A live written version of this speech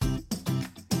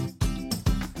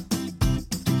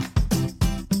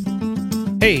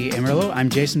Hey Amarillo, I'm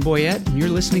Jason Boyette, and you're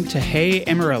listening to Hey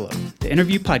Amarillo, the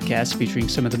interview podcast featuring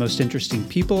some of the most interesting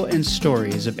people and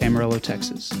stories of Amarillo,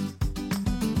 Texas.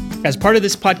 As part of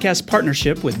this podcast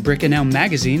partnership with Brick and Elm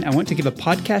Magazine, I want to give a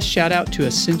podcast shout out to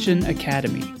Ascension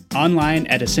Academy, online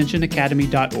at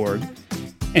ascensionacademy.org,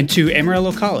 and to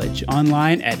Amarillo College,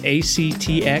 online at actx.edu.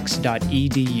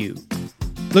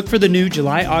 Look for the new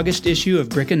July-August issue of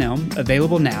Brick and Elm,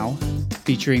 available now,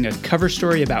 featuring a cover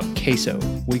story about queso.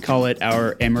 We call it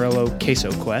our Amarillo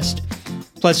Queso Quest.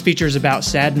 Plus features about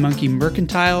Sad Monkey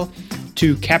Mercantile,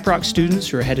 2 Caprock students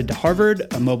who are headed to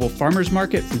Harvard, a mobile farmers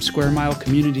market from Square Mile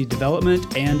Community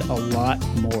Development, and a lot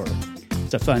more.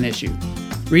 It's a fun issue.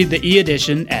 Read the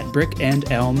e-edition at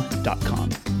brickandelm.com.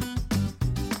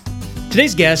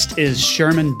 Today's guest is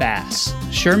Sherman Bass.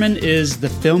 Sherman is the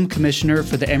film commissioner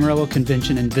for the Amarillo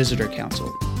Convention and Visitor Council,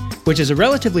 which is a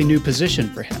relatively new position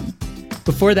for him.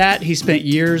 Before that, he spent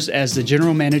years as the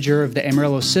general manager of the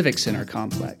Amarillo Civic Center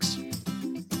complex.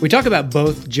 We talk about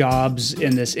both jobs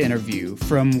in this interview,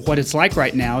 from what it's like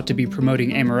right now to be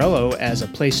promoting Amarillo as a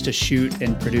place to shoot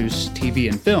and produce TV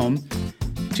and film,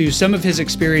 to some of his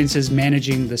experiences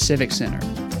managing the Civic Center,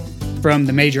 from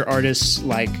the major artists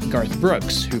like Garth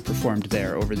Brooks, who performed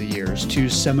there over the years, to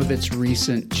some of its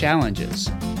recent challenges.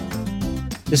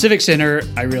 The Civic Center,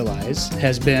 I realize,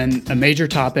 has been a major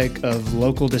topic of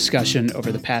local discussion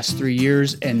over the past 3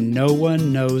 years, and no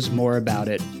one knows more about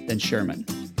it than Sherman.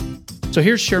 So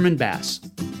here's Sherman Bass.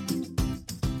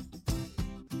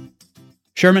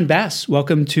 Sherman Bass,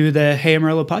 welcome to the Hey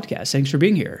Amarillo podcast. Thanks for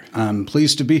being here. I'm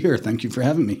pleased to be here. Thank you for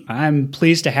having me. I'm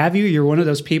pleased to have you. You're one of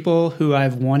those people who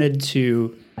I've wanted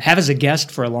to have as a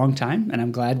guest for a long time, and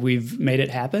I'm glad we've made it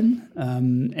happen.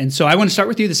 And so I want to start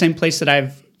with you the same place that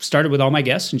I've started with all my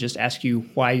guests and just ask you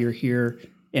why you're here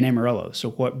in Amarillo. So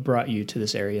what brought you to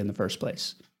this area in the first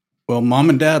place? Well,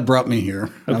 Mom and Dad brought me here.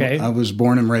 Okay. I was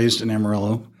born and raised in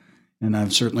Amarillo, and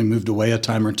I've certainly moved away a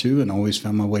time or two and always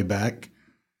found my way back.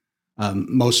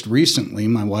 Most recently,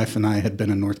 my wife and I had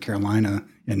been in North Carolina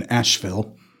in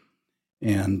Asheville,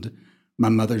 and my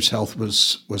mother's health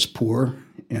was poor,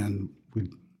 and we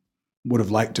would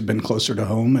have liked to have been closer to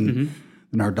home. And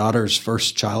then our daughter's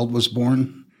first child was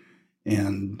born,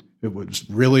 and it was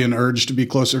really an urge to be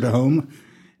closer to home.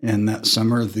 And that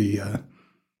summer, the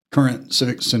current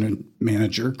Civic Center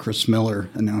manager, Chris Miller,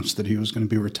 announced that he was going to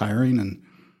be retiring, and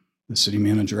the city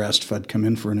manager asked if I'd come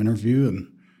in for an interview, and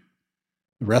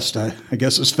the rest, I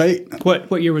guess, is fate.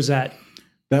 What year was that?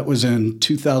 That was in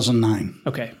 2009.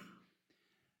 Okay.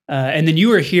 And then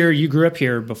you grew up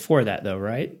here before that, though,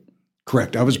 right?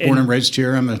 Correct. I was born and raised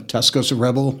here. I'm a Tascosa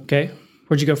rebel. Okay.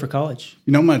 Where'd you go for college?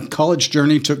 You know, my college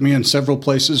journey took me in several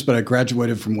places, but I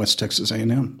graduated from West Texas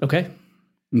A&M. Okay.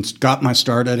 And got my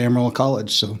start at Amarillo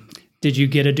College. So, did you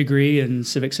get a degree in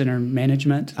Civic Center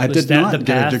management? I did not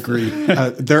get a degree.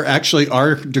 There actually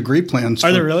are degree plans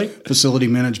for there really? Facility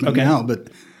management now, but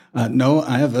no,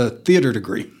 I have a theater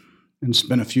degree and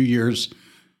spent a few years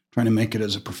trying to make it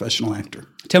as a professional actor.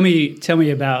 Tell me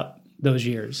about those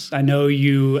years. I know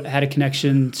you had a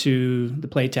connection to the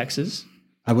play Texas.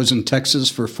 I was in Texas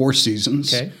for 4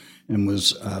 seasons and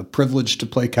was privileged to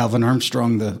play Calvin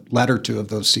Armstrong the latter 2 of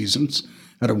those seasons.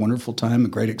 Had a wonderful time, a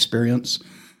great experience.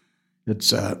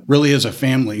 It's really is a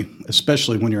family,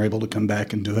 especially when you're able to come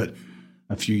back and do it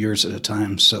a few years at a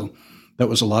time. So that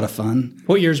was a lot of fun.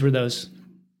 What years were those?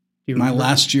 My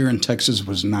last year in Texas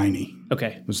was 90.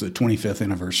 Okay. It was the 25th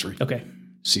anniversary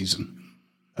season.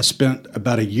 I spent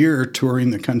about a year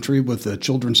touring the country with a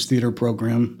children's theater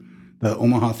program, the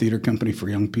Omaha Theater Company for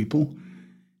Young People.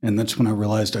 And that's when I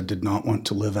realized I did not want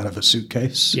to live out of a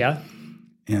suitcase. Yeah.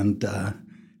 And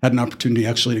had an opportunity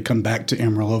actually to come back to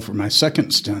Amarillo for my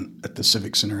second stint at the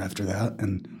Civic Center after that,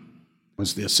 and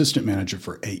was the assistant manager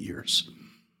for 8 years.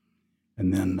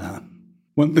 And then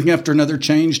one thing after another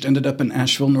changed, ended up in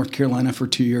Asheville, North Carolina for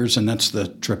 2 years, and that's the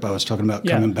trip I was talking about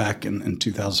coming back in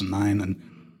 2009. And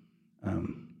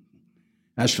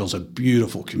Asheville's a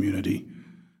beautiful community,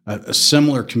 a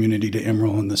similar community to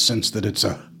Amarillo in the sense that it's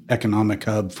an economic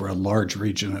hub for a large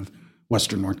region of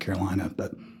Western North Carolina,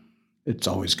 but it's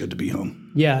always good to be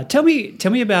home. Yeah. Tell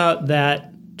me about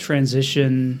that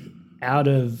transition out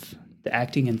of the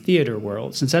acting and theater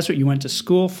world, since that's what you went to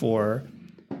school for,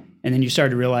 and then you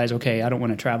started to realize, okay, I don't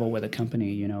want to travel with a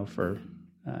company, for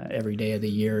every day of the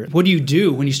year. What do you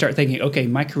do when you start thinking, okay,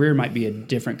 my career might be a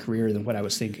different career than what I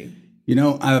was thinking?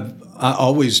 I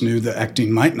always knew that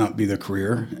acting might not be the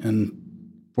career, and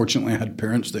fortunately I had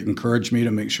parents that encouraged me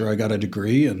to make sure I got a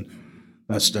degree, and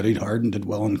I studied hard and did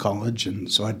well in college,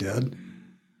 and so I did.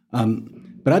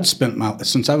 But I'd spent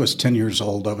since I was 10 years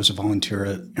old, I was a volunteer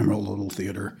at Amarillo Little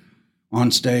Theater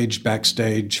On stage,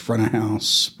 backstage, front of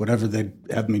house, whatever they'd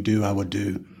have me do, I would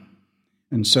do.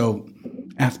 And so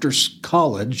after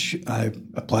college, I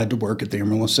applied to work at the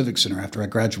Amarillo Civic Center after I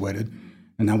graduated,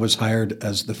 and I was hired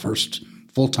as the first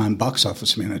full-time box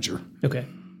office manager. Okay.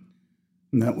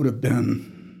 And that would have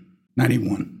been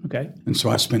 91. Okay. And so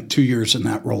I spent 2 years in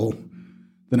that role.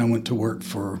 Then I went to work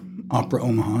for Opera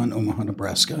Omaha in Omaha,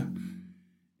 Nebraska,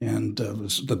 and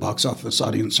was the box office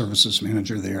audience services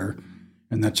manager there.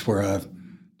 And that's where I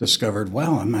discovered,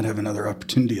 wow, I might have another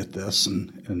opportunity at this,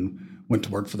 and went to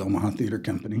work for the Omaha Theater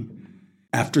Company.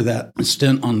 After that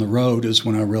stint on the road is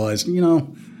when I realized,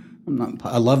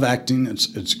 I love acting.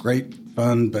 It's great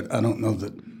fun, but I don't know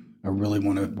that I really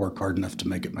want to work hard enough to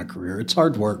make it my career. It's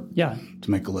hard work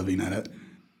to make a living at it.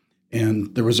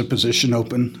 And there was a position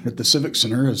open at the Civic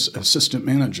Center as assistant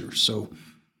manager. So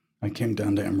I came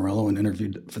down to Amarillo and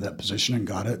interviewed for that position and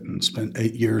got it, and spent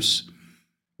 8 years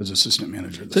as assistant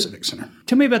manager at the Civic Center.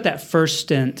 Tell me about that first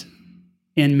stint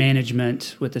in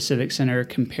management with the Civic Center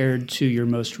compared to your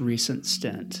most recent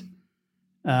stint.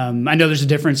 I know there's a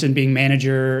difference in being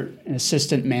manager and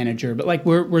assistant manager, but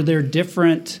were there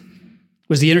different?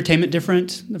 Was the entertainment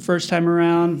different the first time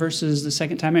around versus the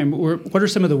second time? And what are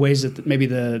some of the ways that maybe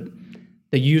the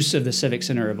use of the Civic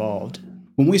Center evolved?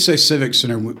 When we say Civic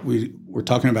Center, we're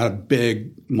talking about a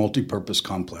big multi-purpose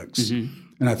complex. Mm-hmm.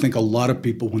 And I think a lot of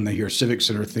people, when they hear Civic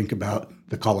Center, think about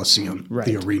the Coliseum,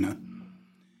 the arena.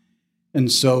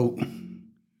 And so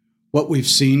what we've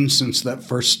seen since that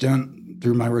first stint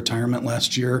through my retirement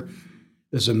last year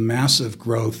is a massive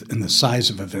growth in the size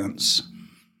of events.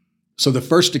 So the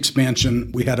first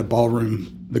expansion, we had a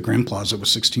ballroom, the Grand Plaza was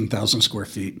 16,000 square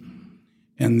feet.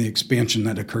 And the expansion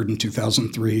that occurred in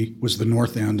 2003 was the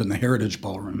North End and the Heritage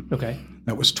Ballroom. Okay.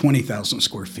 That was 20,000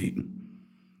 square feet.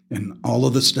 And all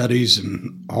of the studies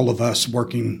and all of us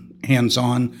working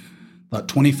hands-on, about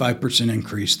 25%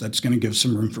 increase, that's going to give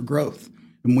some room for growth.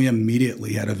 And we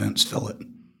immediately had events fill it.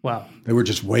 Wow. They were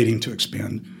just waiting to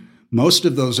expand. Most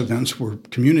of those events were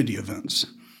community events.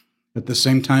 At the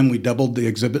same time, we doubled the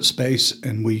exhibit space,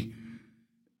 and we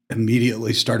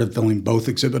immediately started filling both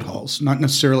exhibit halls. Not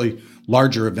necessarily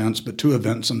larger events, but 2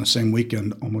 events on the same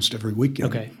weekend, almost every weekend.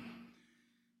 Okay.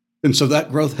 And so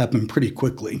that growth happened pretty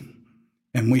quickly.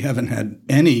 And we haven't had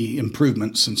any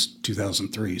improvement since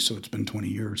 2003, so it's been 20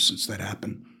 years since that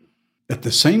happened. At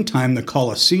the same time, the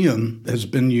Coliseum has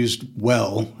been used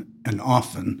well and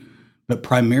often, but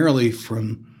primarily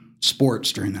from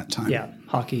sports during that time. Yeah,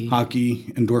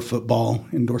 hockey, indoor football,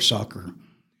 indoor soccer.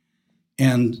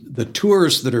 And the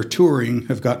tours that are touring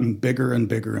have gotten bigger and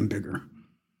bigger and bigger.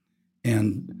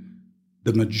 And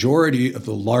the majority of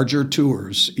the larger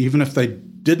tours, even if they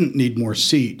didn't need more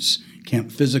seats,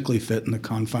 can't physically fit in the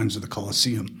confines of the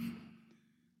Coliseum.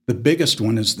 The biggest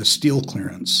one is the steel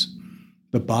clearance.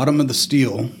 The bottom of the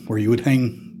steel, where you would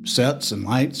hang sets and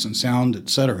lights and sound,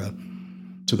 etc.,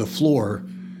 to the floor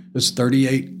is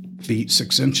 38 feet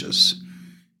 6 inches.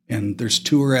 And there's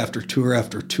tour after tour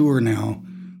after tour now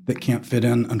that can't fit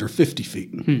in under 50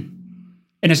 feet. And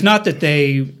it's not that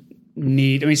they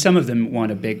need, some of them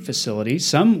want a big facility.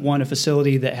 Some want a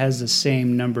facility that has the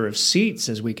same number of seats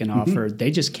as we can offer.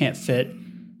 They just can't fit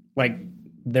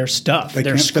their stuff,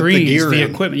 their screens, the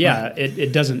equipment. Yeah, right.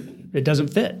 It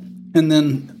doesn't fit. And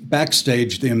then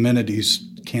backstage, the amenities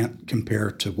can't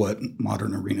compare to what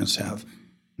modern arenas have.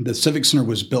 The Civic Center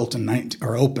was opened in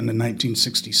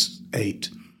 1968.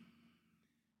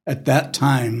 At that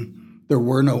time, there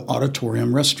were no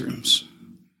auditorium restrooms.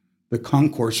 The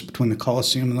concourse between the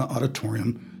Coliseum and the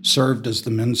auditorium served as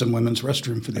the men's and women's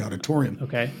restroom for the auditorium.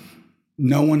 Okay.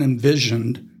 No one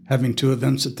envisioned having 2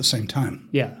 events at the same time.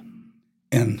 Yeah.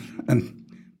 And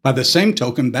by the same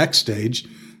token, backstage,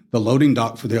 the loading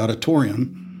dock for the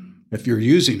auditorium, if you're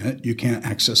using it, you can't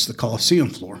access the Coliseum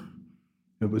floor.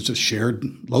 It was a shared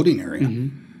loading area.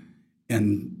 Mm-hmm.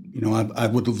 And, I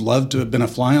would have loved to have been a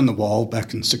fly on the wall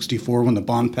back in '64 when the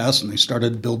bond passed and they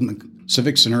started building the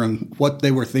Civic Center and what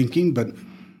they were thinking. But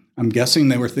I'm guessing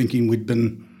they were thinking we'd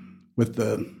been with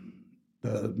the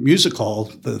music hall,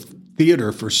 the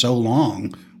theater for so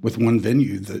long with one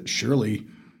venue that surely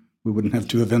we wouldn't have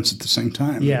 2 events at the same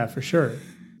time. Yeah, for sure.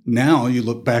 Now you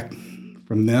look back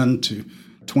from then to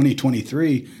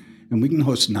 2023, and we can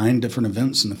host 9 different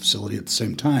events in the facility at the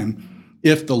same time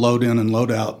if the load in and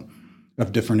load out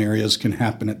of different areas can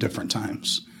happen at different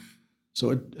times.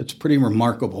 So it's pretty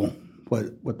remarkable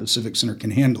what the Civic Center can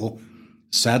handle.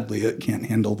 Sadly, it can't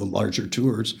handle the larger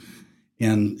tours,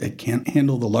 and it can't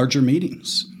handle the larger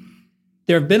meetings.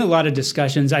 There have been a lot of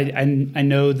discussions. I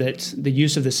know that the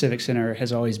use of the Civic Center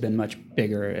has always been much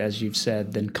bigger, as you've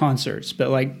said, than concerts.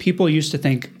 But people used to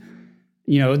think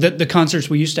the concerts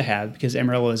we used to have, because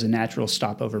Amarillo is a natural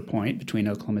stopover point between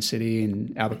Oklahoma City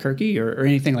and Albuquerque or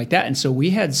anything like that. And so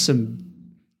we had some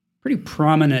pretty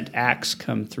prominent acts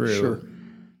come through. Sure.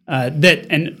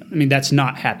 That's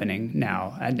not happening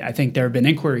now. I think there have been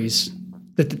inquiries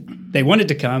that they wanted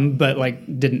to come, but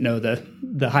didn't know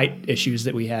the height issues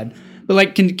that we had.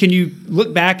 But can you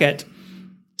look back at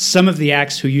some of the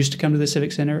acts who used to come to the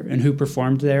Civic Center and who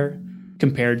performed there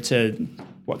compared to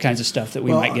what kinds of stuff that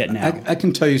we might get now? I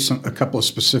can tell you a couple of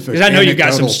specific. Because I know you've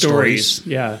got some stories.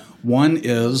 Yeah. One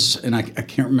is, and I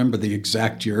can't remember the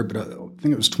exact year, but I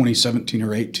think it was 2017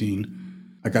 or 18.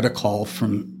 I got a call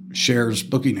from Cher's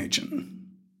booking agent,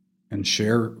 and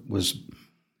Cher was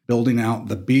building out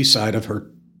the B side of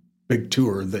her big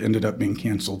tour that ended up being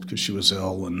canceled because she was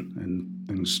ill and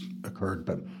things occurred.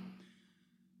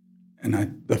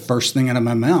 And the first thing out of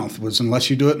my mouth was, unless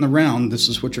you do it in the round, this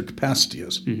is what your capacity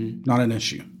is. Mm-hmm. Not an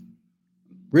issue.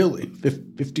 Really?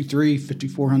 53,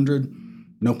 5,400,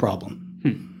 no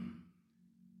problem.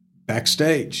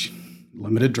 Backstage,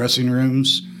 limited dressing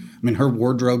rooms. Her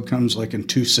wardrobe comes in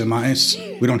 2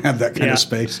 semis. We don't have that kind of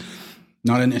space.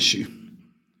 Not an issue.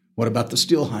 What about the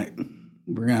steel height?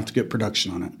 We're going to have to get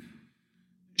production on it.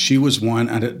 She was one,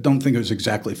 I don't think it was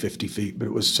exactly 50 feet, but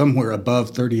it was somewhere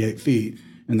above 38 feet.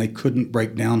 And they couldn't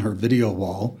break down her video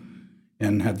wall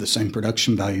and have the same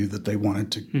production value that they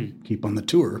wanted to keep on the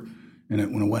tour, and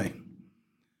it went away.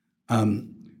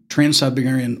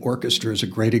 Trans-Siberian Orchestra is a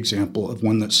great example of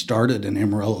one that started in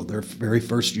Amarillo. Their very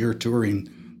first year touring,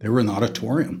 they were in the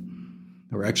auditorium.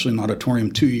 They were actually in the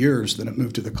auditorium 2 years, then it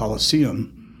moved to the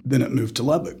Coliseum, then it moved to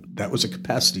Lubbock. That was a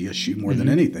capacity issue more than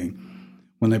anything.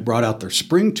 When they brought out their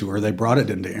spring tour, they brought it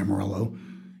into Amarillo,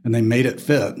 and they made it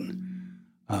fit.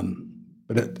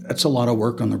 But that's a lot of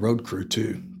work on the road crew,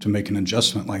 too, to make an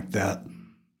adjustment like that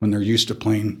when they're used to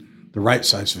playing the right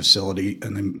size facility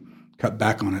and then cut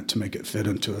back on it to make it fit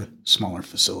into a smaller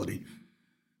facility.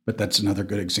 But that's another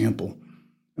good example.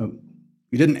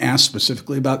 You didn't ask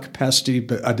specifically about capacity,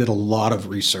 but I did a lot of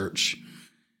research.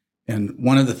 And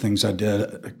one of the things I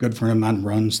did, a good friend of mine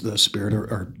runs the Spirit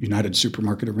or United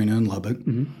Supermarket Arena in Lubbock.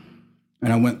 Mm-hmm.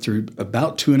 And I went through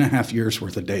about 2.5 years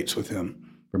worth of dates with him,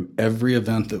 from every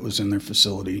event that was in their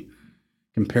facility,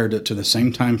 compared it to the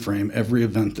same time frame, every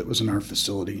event that was in our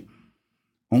facility.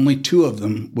 Only 2 of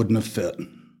them wouldn't have fit.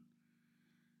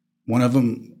 One of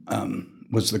them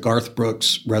was the Garth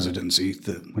Brooks residency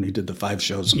when he did the 5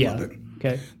 shows in Lubbock.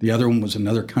 Okay. The other one was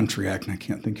another country act, and I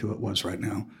can't think who it was right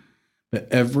now. But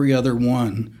every other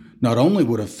one not only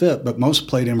would have fit, but most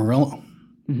played Amarillo.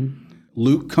 Mm-hmm.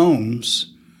 Luke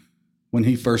Combs, when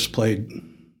he first played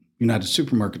United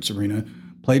Supermarkets Arena,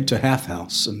 played to half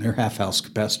house, and their half house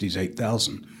capacity is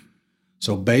 8,000.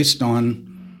 So based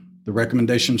on the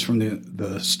recommendations from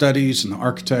the studies and the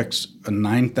architects, a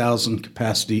 9,000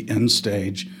 capacity end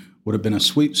stage would have been a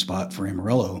sweet spot for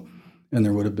Amarillo, and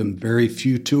there would have been very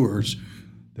few tours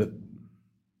that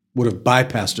would have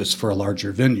bypassed us for a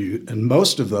larger venue, and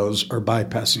most of those are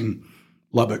bypassing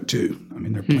Lubbock too.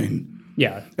 They're playing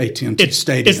AT&T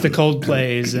Stadium. It's the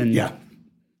Coldplays and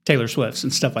Taylor Swifts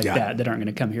and stuff like that aren't going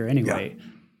to come here anyway. Yeah.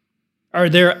 Are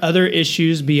there other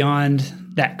issues beyond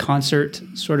that concert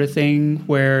sort of thing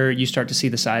where you start to see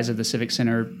the size of the Civic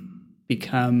Center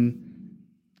become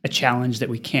a challenge that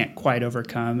we can't quite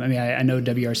overcome? I know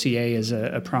WRCA is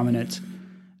a prominent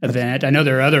event. I know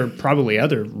there are probably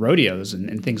other rodeos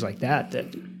and things like that.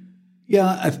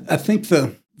 Yeah, I think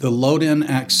the load-in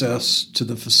access to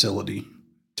the facility,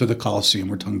 to the Coliseum,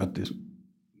 we're talking about the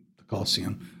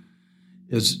Coliseum,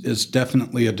 is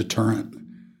definitely a deterrent.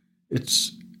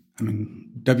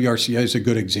 WRCA is a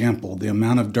good example. The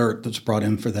amount of dirt that's brought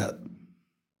in for that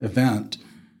event,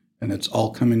 and it's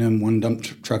all coming in one dump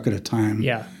truck at a time,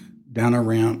 down a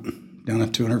ramp, down a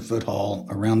 200-foot hall,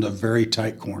 around a very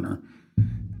tight corner.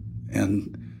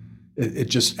 And it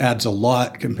just adds a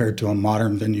lot compared to a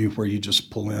modern venue where you just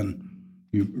pull in,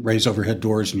 you raise overhead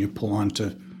doors, and you pull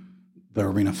onto the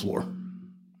arena floor.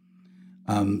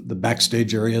 The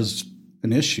backstage area is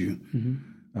an issue. Mm-hmm.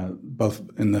 Both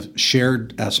in the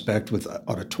shared aspect with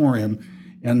auditorium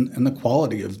and the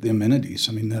quality of the amenities.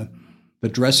 The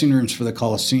dressing rooms for the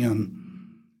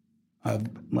Coliseum have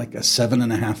like a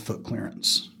 7.5-foot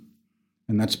clearance.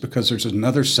 And that's because there's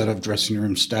another set of dressing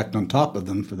rooms stacked on top of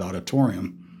them for the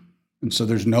auditorium. And so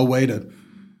there's no way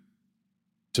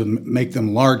to make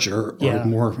them larger or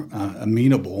more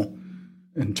amenable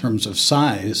in terms of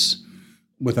size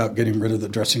without getting rid of the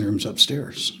dressing rooms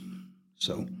upstairs.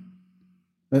 So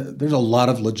there's a lot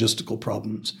of logistical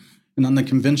problems. And on the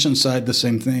convention side, the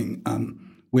same thing.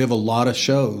 We have a lot of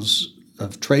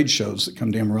trade shows that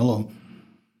come to Amarillo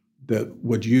that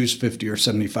would use 50 or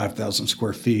 75,000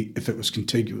 square feet if it was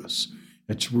contiguous.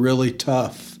 It's really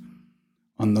tough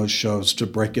on those shows to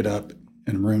break it up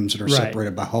in rooms that are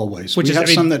separated by hallways. We have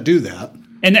some that do that.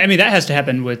 And I mean, that has to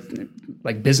happen with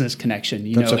like Business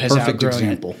Connection, That's a has perfect outgrown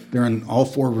example. They're in all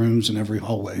 4 rooms in every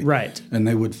hallway. Right. And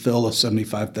they would fill a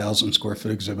 75,000 square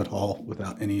foot exhibit hall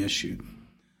without any issue.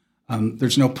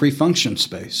 There's no pre-function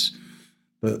space.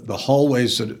 The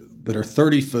hallways that are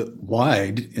 30 foot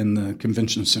wide in the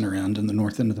convention center end and the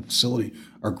north end of the facility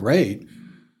are great,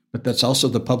 but that's also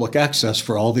the public access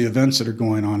for all the events that are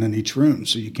going on in each room.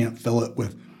 So you can't fill it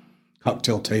with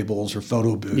cocktail tables or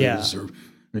photo booths, or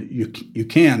you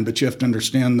can, but you have to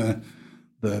understand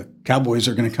the Cowboys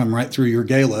are going to come right through your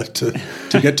gala to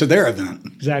get to their event.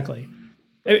 Exactly.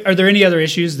 Are there any other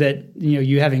issues that,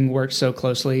 you having worked so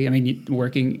closely,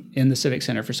 working in the Civic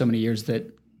Center for so many years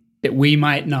that we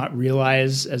might not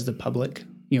realize as the public,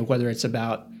 whether it's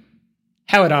about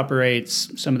how it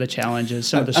operates, some of the challenges,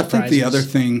 some of the surprises? I think the other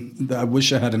thing that I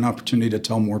wish I had an opportunity to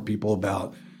tell more people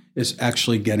about is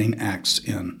actually getting acts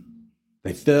in.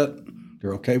 They fit,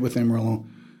 they're okay with Amarillo.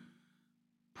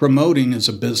 Promoting is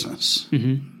a business,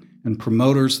 and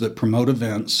promoters that promote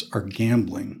events are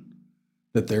gambling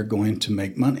that they're going to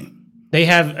make money. They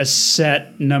have a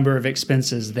set number of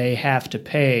expenses they have to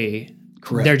pay.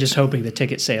 Correct. They're just hoping the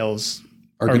ticket sales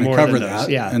are going to cover that,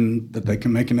 and that they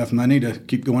can make enough money to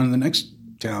keep going to the next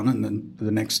town and then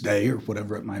the next day or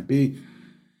whatever it might be.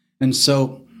 And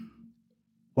so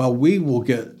while we will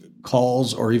get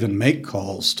calls or even make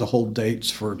calls to hold dates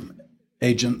for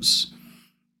agents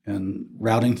and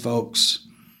routing folks,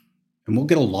 and we'll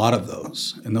get a lot of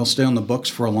those, and they'll stay on the books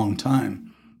for a long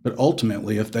time. But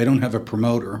ultimately, if they don't have a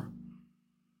promoter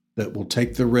that will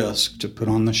take the risk to put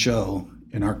on the show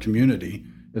in our community,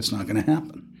 it's not going to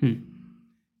happen.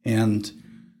 And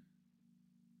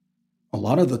a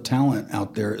lot of the talent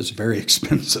out there is very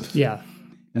expensive. Yeah.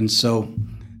 And so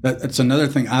that's another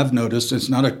thing I've noticed. It's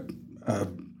not a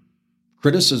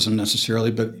criticism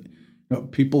necessarily, but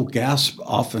people gasp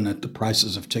often at the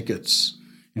prices of tickets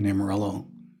in Amarillo.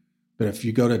 But if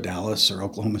you go to Dallas or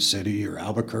Oklahoma City or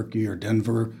Albuquerque or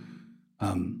Denver,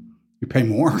 you pay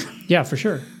more. Yeah, for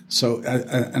sure. So,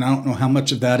 and I don't know how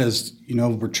much of that is,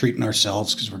 we're treating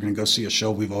ourselves because we're going to go see a show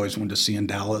we've always wanted to see in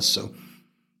Dallas, so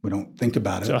we don't think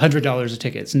about it. So $100 a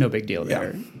ticket, it's no big deal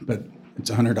there. Yeah, but it's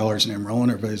 $100 in Amarillo,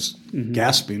 and everybody's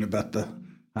gasping about the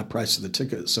high price of the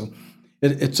ticket. So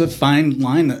it's a fine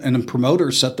line, and the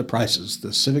promoters set the prices.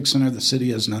 The Civic Center, the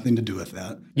city has nothing to do with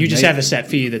that. You just have a set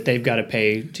fee that they've got to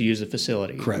pay to use the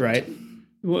facility. Correct. Right?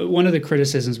 One of the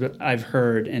criticisms I've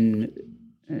heard, and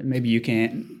maybe you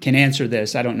can answer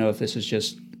this, I don't know if this is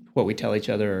just what we tell each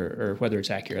other or whether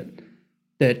it's accurate,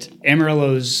 that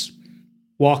Amarillo's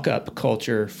walk-up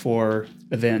culture for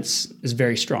events is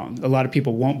very strong. A lot of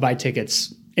people won't buy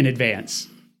tickets in advance,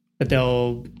 but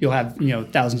you'll have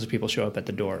thousands of people show up at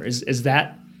the door. Is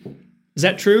that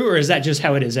true, or is that just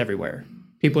how it is everywhere?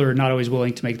 People are not always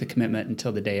willing to make the commitment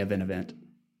until the day of an event.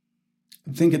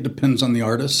 I think it depends on the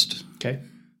artist. Okay.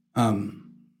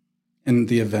 In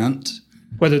the event.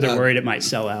 Whether they're worried it might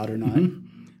sell out or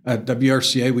not.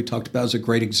 WRCA, we talked about, is a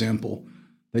great example.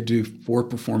 They do 4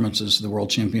 performances of the World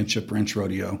Championship Ranch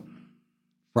Rodeo.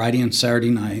 Friday and Saturday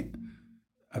night.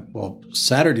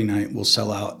 Saturday night will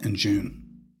sell out in June.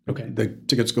 Okay. The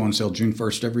tickets go on sale June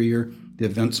 1st every year. The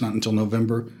event's not until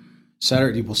November.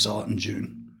 Saturday will sell out in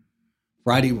June.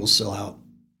 Friday will sell out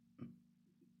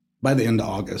by the end of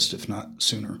August, if not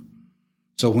sooner.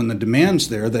 So when the demand's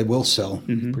there, they will sell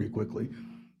pretty quickly.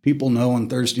 People know on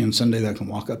Thursday and Sunday they can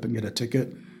walk up and get a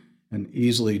ticket, and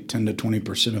easily 10 to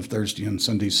 20% of Thursday and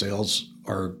Sunday sales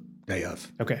are day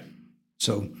of. Okay.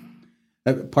 So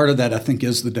part of that, I think,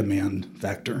 is the demand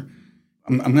factor.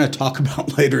 I'm going to talk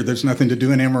about later, there's nothing to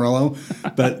do in Amarillo,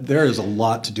 but there is a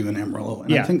lot to do in Amarillo.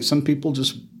 And I think some people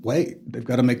just wait. They've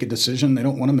got to make a decision. They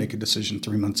don't want to make a decision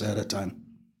 3 months ahead of time.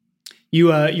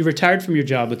 You retired from your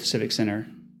job with the Civic Center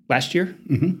last year?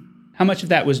 Mm-hmm. How much of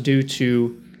that was due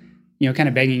to kind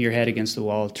of banging your head against the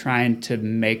wall, trying to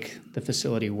make the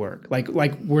facility work? Like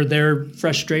were there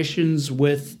frustrations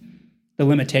with the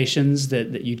limitations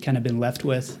that you'd kind of been left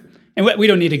with? And we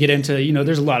don't need to get into,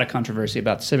 there's a lot of controversy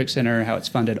about the Civic Center, how it's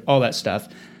funded, all that stuff.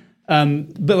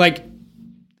 But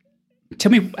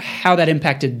tell me how that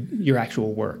impacted your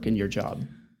actual work and your job.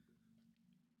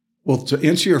 Well, to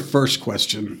answer your first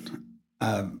question,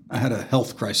 I had a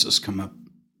health crisis come up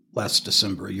last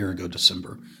December, a year ago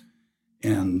December.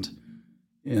 And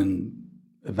in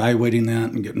evaluating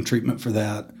that and getting treatment for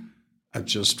that, I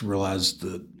just realized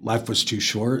that life was too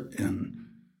short and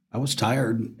I was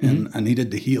tired and I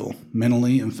needed to heal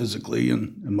mentally and physically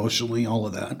and emotionally, all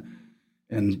of that.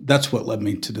 And that's what led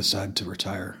me to decide to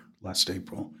retire last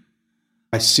April.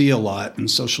 I see a lot in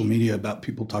social media about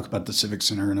people talk about the Civic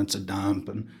Center and it's a dump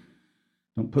and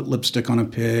don't put lipstick on a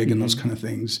pig and those kind of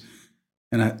things.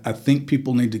 And I think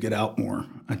people need to get out more.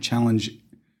 I challenge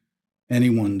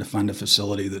anyone to find a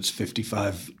facility that's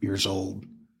 55 years old,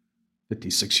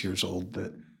 56 years old,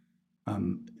 that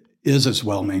is as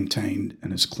well maintained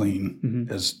and as clean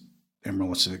as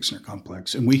Amarillo Civic Center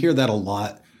Complex. And we hear that a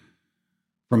lot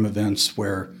from events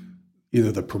where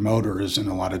either the promoter is in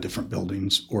a lot of different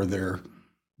buildings or their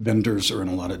vendors are in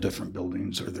a lot of different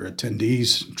buildings or their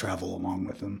attendees travel along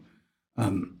with them.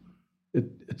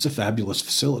 It's a fabulous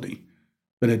facility.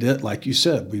 But like you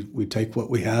said, we take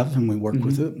what we have and we work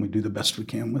with it and we do the best we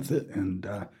can with it. And,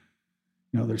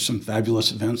 there's some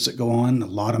fabulous events that go on. A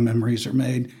lot of memories are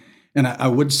made. And I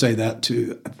would say that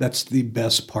too. That's the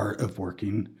best part of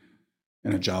working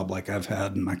in a job like I've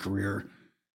had in my career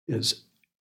is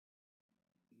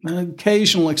an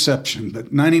occasional exception,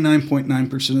 but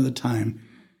 99.9% of the time,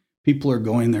 people are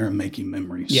going there and making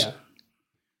memories. Yeah.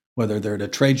 Whether they're at a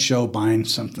trade show buying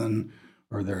something,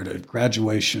 or they're at a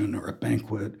graduation or a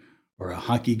banquet or a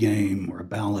hockey game or a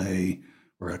ballet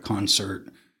or a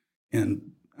concert.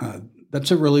 And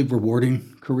that's a really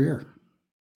rewarding career.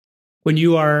 When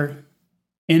you are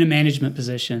in a management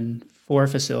position for a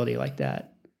facility like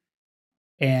that,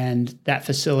 and that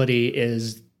facility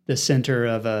is the center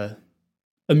of a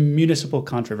municipal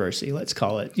controversy, let's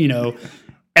call it,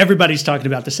 everybody's talking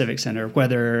about the Civic Center,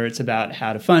 whether it's about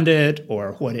how to fund it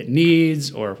or what it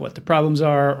needs or what the problems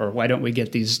are or why don't we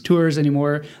get these tours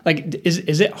anymore. Like,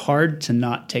 is it hard to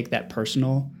not take that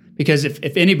personal? Because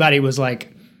if anybody was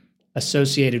like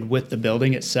associated with the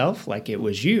building itself, like it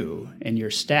was you and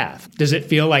your staff, does it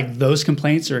feel like those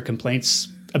complaints are complaints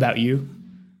about you?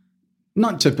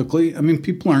 Not typically. I mean,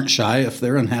 people aren't shy. If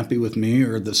they're unhappy with me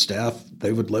or the staff,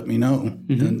 they would let me know.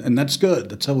 And that's good.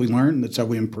 That's how we learn. That's how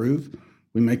we improve.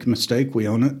 We make a mistake, we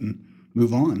own it, and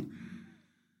move on.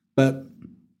 But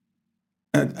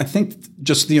I think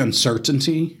just the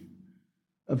uncertainty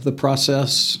of the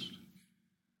process.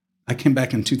 I came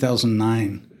back in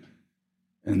 2009,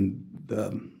 and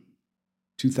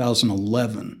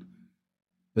 2011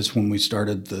 is when we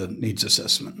started the needs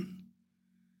assessment.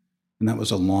 And that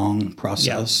was a long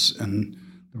process, and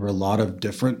there were a lot of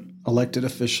different elected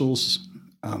officials,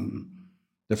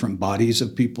 different bodies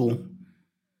of people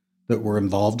that were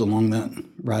involved along that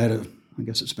ride. I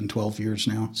guess it's been 12 years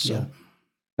now. So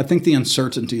I think the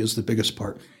uncertainty is the biggest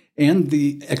part, and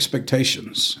the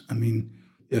expectations. I mean,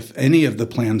 if any of the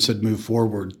plans had moved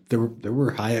forward, there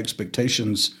were high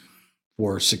expectations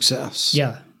for success.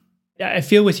 Yeah. I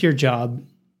feel with your job,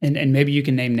 and maybe you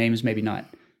can name names, maybe not.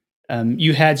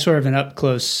 You had sort of an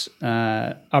up-close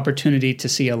opportunity to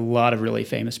see a lot of really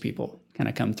famous people kind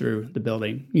of come through the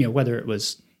building, whether it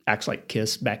was acts like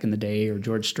Kiss back in the day or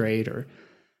George Strait or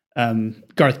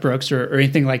Garth Brooks or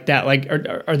anything like that. Like,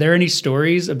 are there any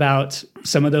stories about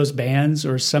some of those bands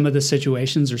or some of the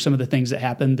situations or some of the things that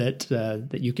happened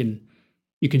that you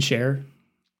can share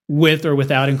with or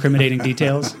without incriminating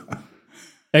details?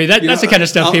 I mean, that's the kind of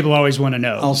stuff people always want to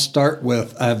know. I'll start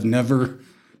with, I've never,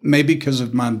 maybe because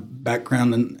of my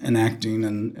background in acting,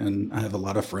 and I have a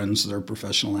lot of friends that are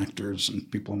professional actors and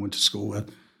people I went to school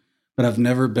with, but I've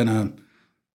never been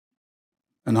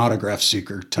an autograph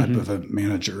seeker type of a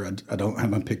manager. I don't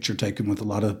have a picture taken with a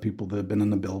lot of people that have been in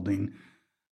the building.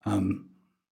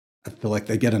 I feel like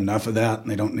they get enough of that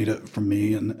and they don't need it from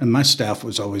me. And my staff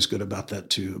was always good about that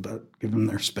too, about giving them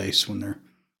their space when they're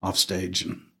off stage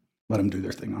and let them do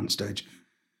their thing on stage.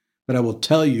 But I will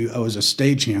tell you, I was a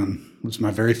stagehand. It was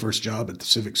my very first job at the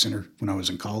Civic Center when I was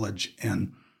in college.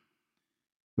 And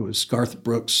it was Garth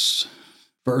Brooks'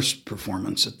 first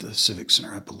performance at the Civic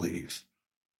Center, I believe.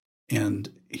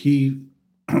 And he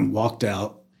walked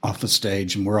out off the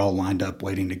stage, and we're all lined up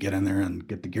waiting to get in there and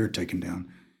get the gear taken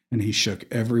down. And he shook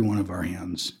every one of our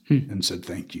hands and said,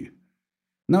 "Thank you."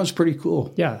 And that was pretty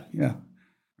cool. Yeah. Yeah.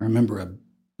 I remember a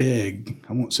big,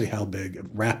 I won't say how big, a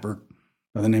rapper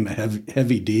by the name of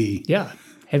Heavy D. Yeah.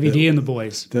 Heavy D and the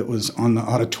Boys. That was on the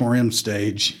auditorium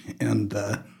stage, and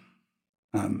the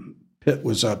pit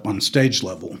was up on stage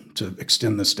level to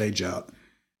extend the stage out.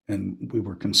 And we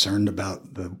were concerned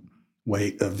about the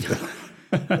weight of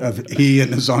he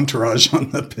and his entourage on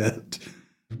the pit.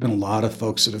 There've been a lot of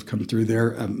folks that have come through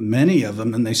there. Many of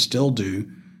them, and they still do,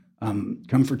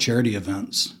 come for charity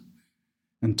events.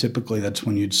 And typically that's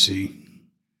when you'd see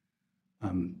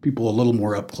people a little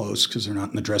more up close because they're not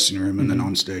in the dressing room and then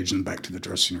on stage and back to the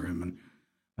dressing room. And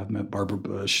I've met Barbara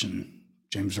Bush and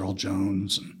James Earl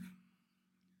Jones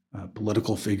and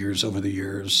political figures over the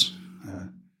years.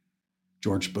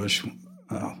 George Bush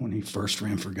when he first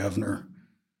ran for governor,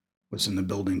 was in the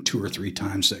building 2 or 3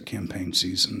 times that campaign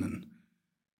season. And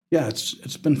yeah,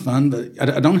 it's been fun, but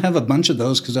I don't have a bunch of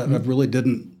those because I really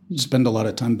didn't spend a lot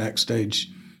of time backstage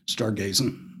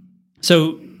stargazing.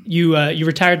 So you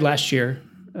retired last year.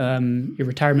 Your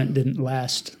retirement didn't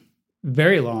last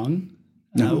very long.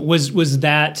 No. Was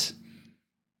that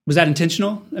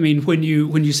intentional? I mean, when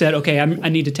you said, okay, I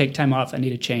need to take time off, I need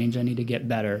to change, I need to get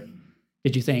better,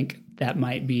 did you think that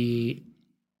might be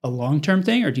a long-term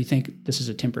thing, or do you think this is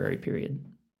a temporary period?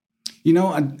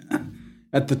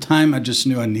 At the time, I just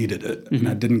knew I needed it, and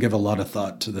I didn't give a lot of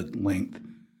thought to the length.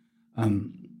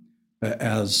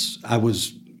 As I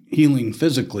was healing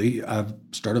physically, I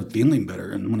started feeling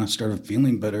better, and when I started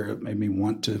feeling better, it made me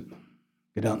want to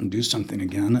get out and do something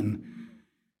again. And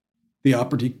the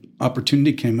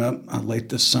opportunity came up late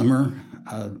this summer.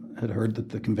 I had heard that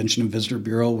the Convention and Visitor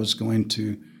Bureau was going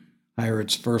to hire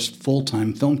its first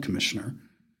full-time film commissioner.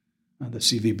 The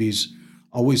CVB's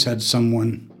always had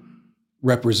someone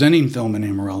representing film in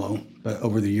Amarillo, but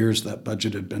over the years that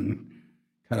budget had been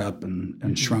cut up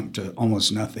and shrunk to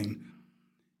almost nothing.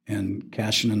 And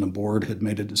Cashin and the board had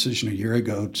made a decision a year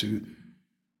ago to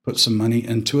put some money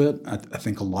into it. I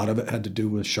think a lot of it had to do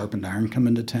with Sharpened Iron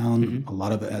coming to town. A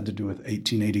lot of it had to do with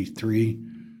 1883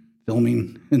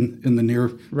 filming in the near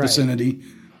vicinity.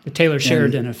 The Taylor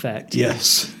Sheridan effect.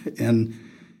 Yes. And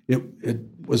it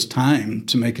was time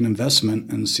to make an investment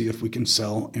and see if we can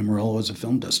sell Amarillo as a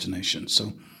film destination.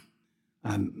 So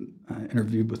I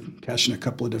interviewed with Cashin a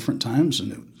couple of different times,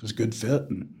 and it was a good fit.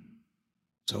 And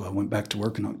so I went back to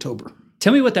work in October.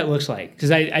 Tell me what that looks like,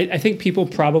 because I think people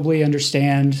probably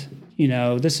understand,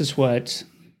 this is what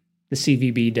the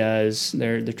CVB does.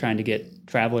 They're trying to get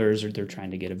travelers, or they're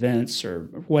trying to get events or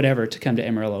whatever to come to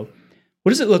Amarillo. What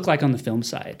does it look like on the film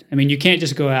side? I mean, you can't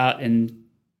just go out and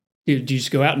do you just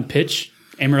go out and pitch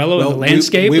Amarillo and the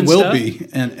landscape? We will be,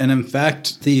 and in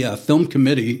fact, the film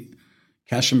committee,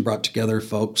 Cashin brought together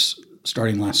folks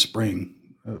starting last spring,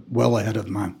 well ahead of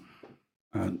my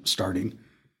starting.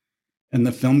 And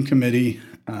the film committee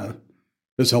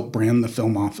has helped brand the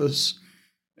film office,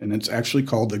 and it's actually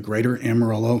called the Greater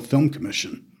Amarillo Film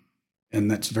Commission, and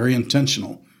that's very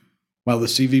intentional. While the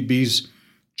CVB's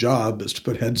job is to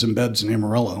put heads in beds in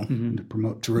Amarillo and to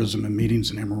promote tourism and meetings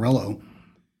in Amarillo,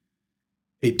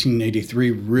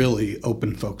 1883 really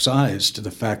opened folks' eyes to the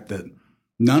fact that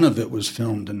none of it was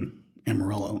filmed in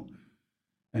Amarillo,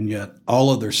 and yet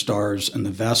all of their stars and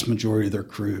the vast majority of their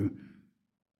crew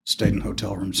stayed in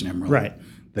hotel rooms in Amarillo. Right.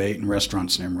 They ate in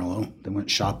restaurants in Amarillo. They went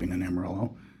shopping in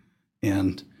Amarillo.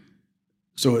 And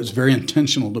so it's very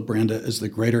intentional to brand it as the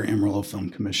Greater Amarillo Film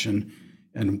Commission.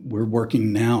 And we're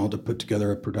working now to put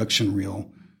together a production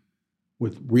reel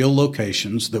with real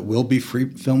locations that will be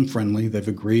free film friendly. They've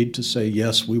agreed to say,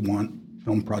 yes, we want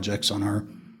film projects on our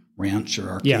ranch or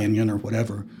our canyon or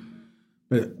whatever.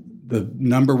 But the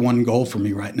number one goal for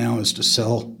me right now is to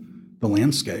sell the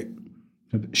landscape,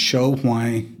 to show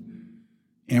why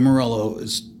Amarillo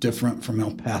is different from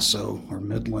El Paso or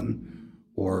Midland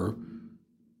or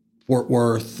Fort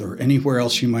Worth or anywhere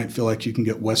else you might feel like you can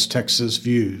get West Texas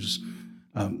views.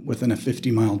 Within a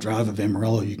 50-mile drive of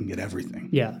Amarillo, you can get everything.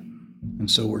 Yeah.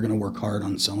 And so we're going to work hard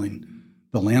on selling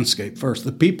the landscape first.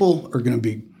 The people are going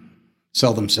to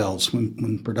sell themselves.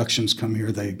 When productions come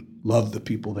here, they love the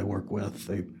people they work with.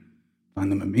 They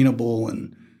find them amenable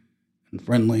and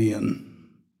friendly, and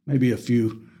maybe a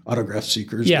few autograph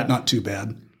seekers, but not too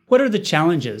bad. What are the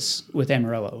challenges with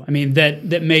Amarillo? I mean,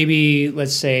 that maybe,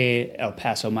 let's say, El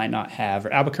Paso might not have,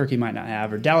 or Albuquerque might not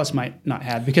have, or Dallas might not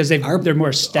have, because they're more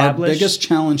established? Our biggest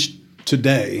challenge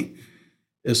today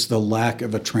is the lack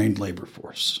of a trained labor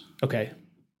force. Okay.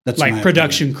 That's like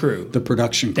production crew. The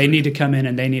production crew. They need to come in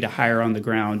and they need to hire on the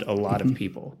ground a lot of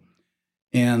people.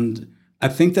 And I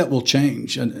think that will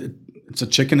change. And it's a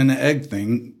chicken and an egg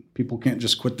thing. People can't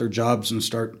just quit their jobs and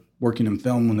start working in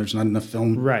film when there's not enough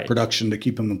film production to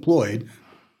keep them employed.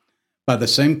 By the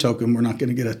same token, we're not going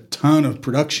to get a ton of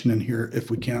production in here if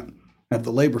we can't have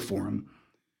the labor for them.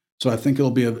 So I think it'll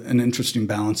be an interesting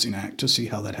balancing act to see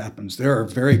how that happens. There are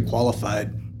very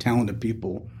qualified, talented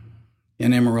people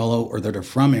in Amarillo or that are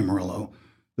from Amarillo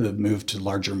that have moved to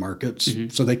larger markets,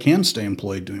 so they can stay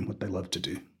employed doing what they love to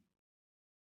do.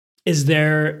 Is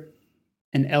there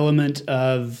an element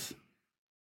of,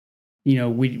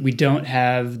 we don't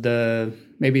have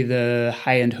maybe the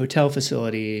high-end hotel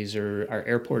facilities, or our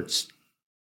airports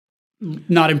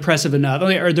not impressive enough? I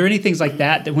mean, are there any things like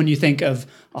that when you think of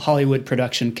a Hollywood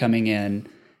production coming in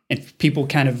and people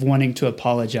kind of wanting to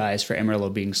apologize for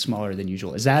Amarillo being smaller than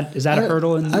usual? Is that a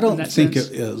hurdle in that sense? I don't think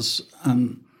it is.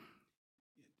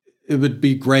 It would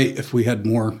be great if we had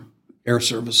more air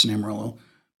service in Amarillo.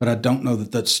 But I don't know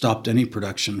that that's stopped any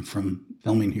production from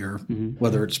filming here,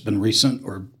 whether it's been recent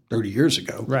or 30 years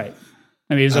ago. Right.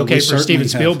 I mean, it was okay for Steven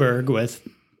Spielberg with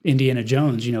Indiana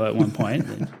Jones, at one point.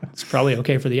 It's probably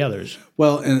okay for the others.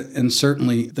 Well, and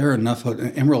certainly there are enough.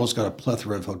 Amarillo's got a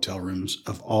plethora of hotel rooms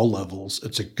of all levels.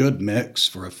 It's a good mix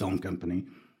for a film company.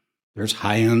 There's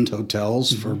high-end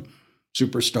hotels for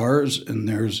superstars, and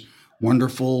there's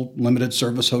wonderful limited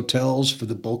service hotels for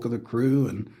the bulk of the crew,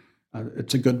 and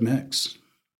it's a good mix.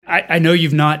 I know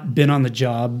you've not been on the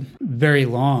job very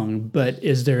long, but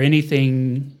is there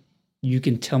anything you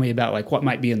can tell me about, like what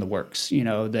might be in the works,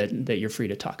 that you're free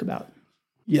to talk about?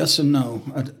 Yes and no.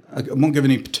 I won't give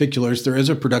any particulars. There is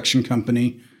a production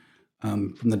company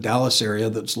from the Dallas area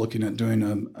that's looking at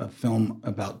doing a film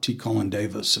about T. Colin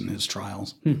Davis and his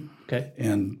trials. Okay.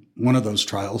 And one of those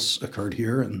trials occurred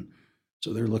here, and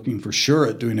so they're looking for sure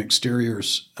at doing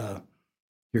exteriors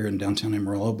here in downtown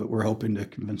Amarillo, but we're hoping to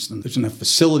convince them there's enough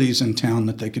facilities in town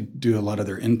that they could do a lot of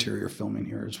their interior filming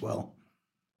here as well.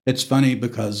 It's funny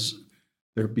because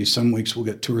there'd be some weeks we'll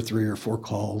get 2 or 3 or 4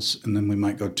 calls, and then we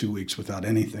might go 2 weeks without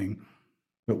anything.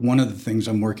 But one of the things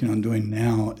I'm working on doing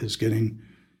now is getting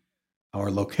our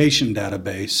location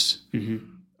database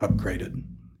upgraded.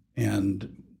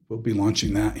 And we'll be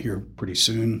launching that here pretty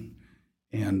soon.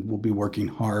 And we'll be working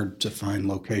hard to find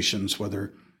locations,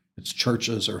 whether it's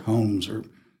churches or homes or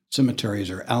cemeteries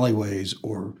or alleyways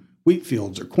or wheat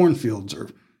fields or cornfields or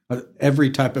every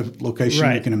type of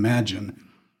location you can imagine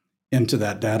into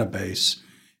that database.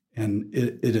 And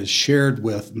it is shared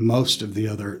with most of the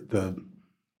other,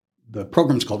 the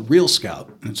program's called Real Scout.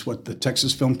 And it's what the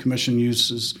Texas Film Commission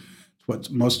uses. It's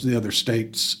what most of the other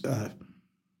states,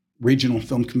 regional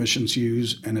film commissions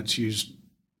use, and it's used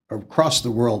across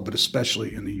the world, but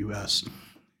especially in the U.S.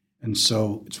 And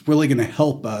so it's really going to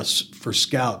help us for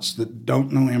scouts that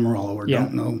don't know Amarillo or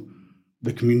don't know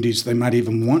the communities they might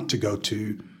even want to go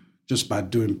to, just by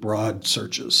doing broad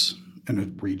searches in a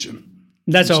region.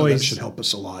 That should help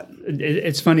us a lot.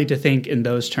 It's funny to think in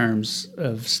those terms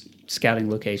of scouting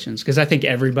locations, because I think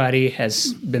everybody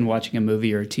has been watching a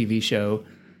movie or a TV show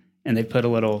and they put a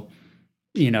little,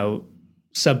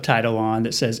 subtitle on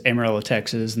that says Amarillo,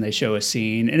 Texas, and they show a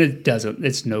scene, and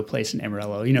it's no place in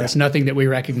Amarillo. It's nothing that we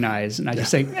recognize. And I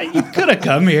just think, hey, you could have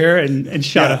come here and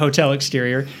shot a hotel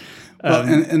exterior. Well,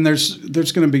 and there's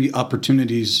going to be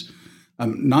opportunities,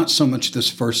 not so much this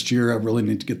first year. I really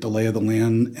need to get the lay of the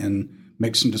land and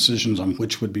make some decisions on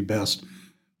which would be best.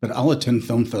 But I'll attend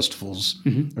film festivals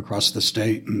across the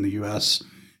state and the U.S.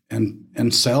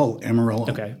 and sell Amarillo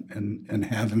and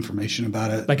have information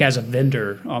about it. Like as a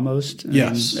vendor almost?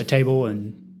 Yes. A table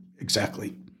and...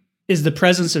 Exactly. Is the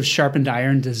presence of sharpened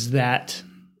iron, does that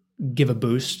give a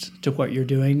boost to what you're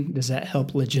doing? Does that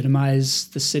help legitimize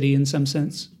the city in some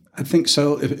sense? I think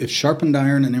so. If Sharpened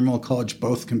Iron and Amarillo College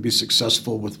both can be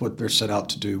successful with what they're set out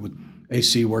to do, with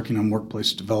AC working on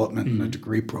workplace development and a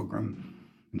degree program,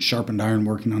 and Sharpened Iron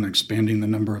working on expanding the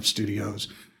number of studios,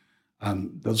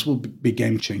 those will be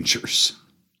game changers.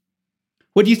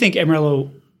 What do you think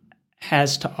Amarillo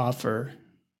has to offer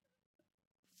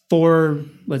for,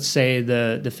 let's say,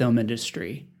 the film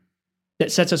industry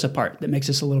that sets us apart, that makes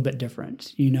us a little bit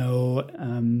different?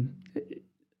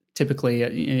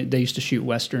 Typically, they used to shoot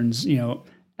Westerns,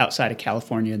 outside of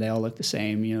California. They all look the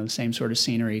same, the same sort of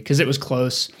scenery because it was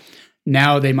close.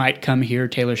 Now they might come here.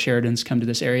 Taylor Sheridan's come to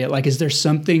this area. Like, is there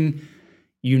something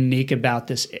unique about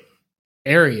this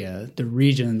area, the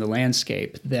region, the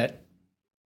landscape that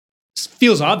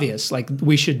feels obvious? Like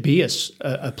we should be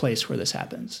a place where this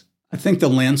happens. I think the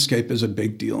landscape is a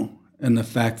big deal. And the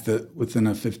fact that within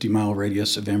a 50-mile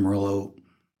radius of Amarillo,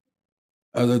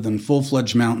 other than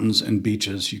full-fledged mountains and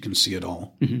beaches, you can see it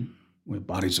all. We have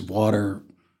bodies of water,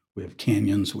 we have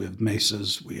canyons, we have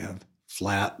mesas, we have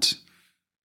flat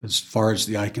as far as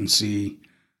the eye can see.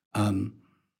 And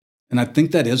I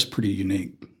think that is pretty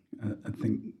unique. I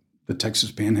think the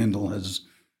Texas Panhandle has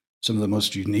some of the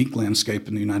most unique landscape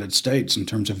in the United States in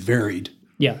terms of varied.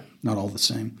 Yeah. Not all the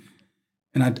same.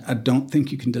 And I don't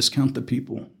think you can discount the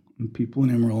people. And people in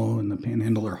Amarillo and the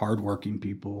Panhandle are hardworking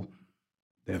people.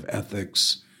 They have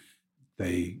ethics.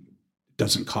 It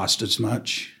doesn't cost as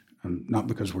much, not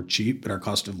because we're cheap, but our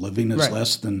cost of living is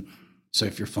less than, say,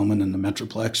 if you're filming in the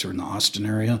Metroplex or in the Austin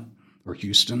area or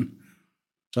Houston.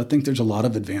 So I think there's a lot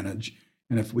of advantage.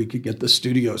 And if we could get the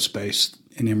studio space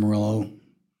in Amarillo,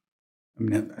 I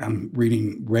mean, I'm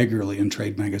reading regularly in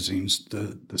trade magazines,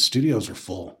 the studios are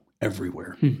full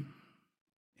everywhere.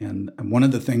 And one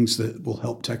of the things that will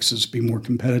help Texas be more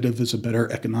competitive is a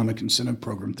better economic incentive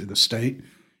program through the state.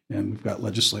 And we've got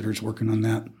legislators working on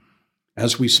that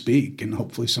as we speak, and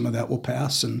hopefully some of that will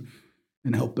pass. And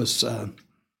and help us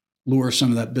lure some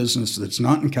of that business that's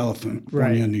not in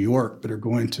California and New York, but are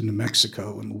going to New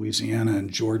Mexico and Louisiana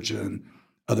and Georgia and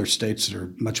other states that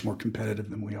are much more competitive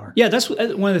than we are. Yeah, that's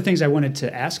one of the things I wanted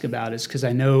to ask about, is because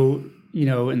I know,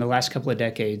 in the last couple of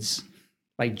decades,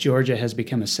 like Georgia has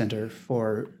become a center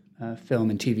for film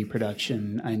and TV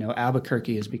production. I know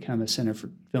Albuquerque has become a center for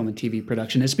film and TV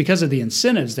production. It's because of the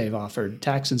incentives they've offered,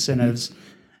 tax incentives.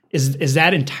 Mm-hmm. Is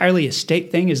that entirely a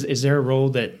state thing? Is there a role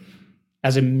that,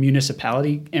 as a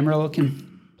municipality, Amarillo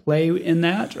can play in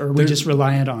that, or are we just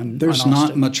reliant on? There's on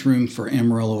not much room for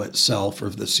Amarillo itself or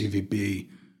the CVB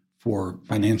for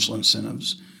financial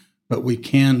incentives, but we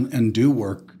can and do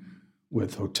work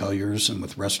with hoteliers and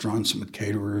with restaurants and with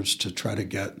caterers to try to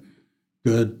get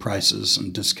good prices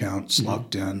and discounts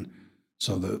locked in,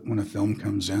 so that when a film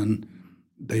comes in,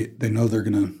 they know they're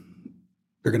gonna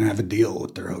have a deal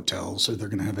with their hotels, or they're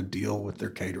gonna have a deal with their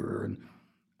caterer,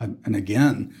 and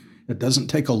again, it doesn't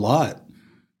take a lot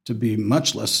to be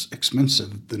much less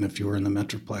expensive than if you were in the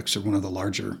Metroplex or one of the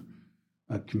larger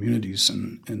communities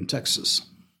in Texas.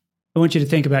 I want you to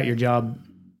think about your job,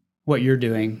 what you're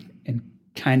doing, and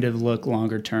kind of look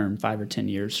longer term, 5 or 10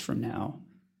 years from now.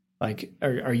 Like,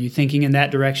 are you thinking in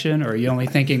that direction, or are you only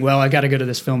thinking, well, I got to go to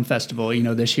this film festival,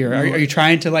 this year? Are you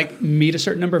trying to meet a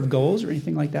certain number of goals or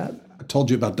anything like that? I told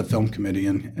you about the film committee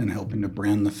and helping to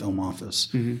brand the film office.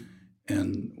 Mm-hmm.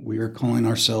 And we are calling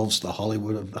ourselves the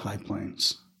Hollywood of the High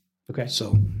Plains. Okay.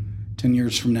 So 10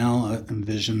 years from now, I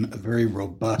envision a very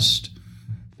robust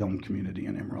film community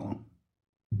in Amarillo.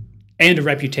 And a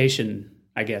reputation,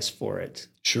 I guess, for it.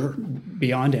 Sure.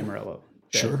 Beyond Amarillo.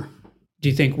 Sure. Do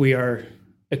you think we are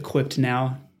equipped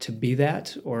now to be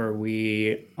that, or are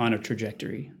we on a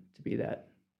trajectory to be that?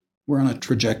 We're on a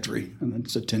trajectory, and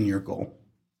it's a 10-year goal.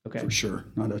 Okay. For sure.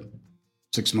 Not a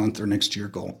 6-month or next year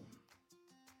goal.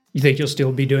 You think you'll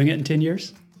still be doing it in 10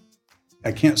 years?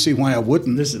 I can't see why I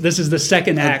wouldn't. This is the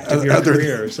second act of your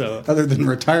career. So other than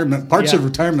retirement, parts of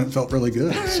retirement felt really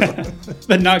good. So.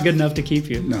 But not good enough to keep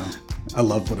you. No, I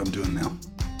love what I'm doing now.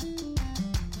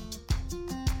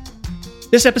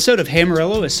 This episode of Hey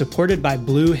Amarillo is supported by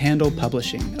Blue Handle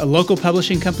Publishing, a local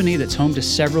publishing company that's home to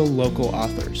several local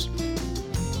authors.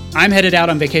 I'm headed out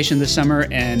on vacation this summer,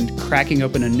 and cracking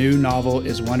open a new novel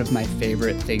is one of my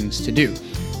favorite things to do.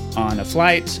 On a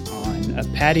flight, on a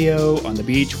patio, on the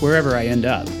beach, wherever I end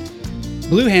up.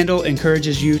 Blue Handle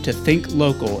encourages you to think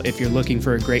local if you're looking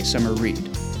for a great summer read,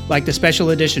 like the special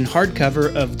edition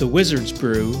hardcover of The Wizard's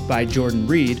Brew by Jordan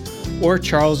Reed or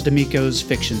Charles D'Amico's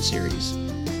fiction series.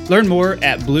 Learn more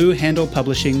at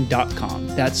bluehandlepublishing.com.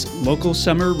 That's local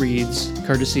summer reads,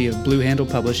 courtesy of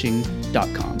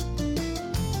bluehandlepublishing.com.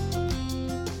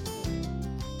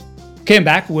 Okay, I'm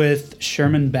back with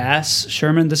Sherman Bass.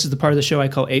 Sherman, this is the part of the show I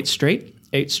call 8 Straight.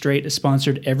 8 Straight is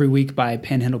sponsored every week by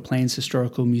Panhandle Plains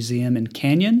Historical Museum in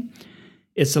Canyon.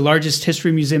 It's the largest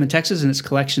history museum in Texas, and its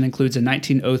collection includes a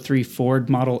 1903 Ford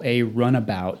Model A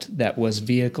runabout that was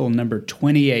vehicle number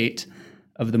 28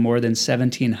 of the more than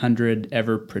 1,700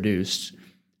 ever produced.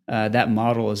 That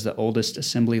model is the oldest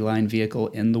assembly line vehicle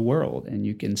in the world, and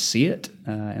you can see it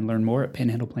and learn more at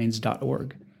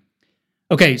panhandleplains.org.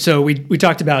 Okay, so we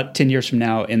talked about 10 years from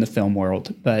now in the film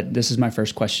world, but this is my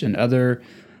first question.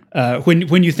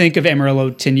 When you think of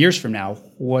Amarillo 10 years from now,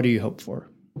 what do you hope for?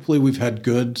 Hopefully we've had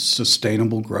good,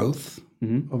 sustainable growth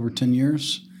over 10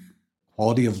 years.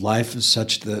 Quality of life is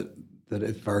such that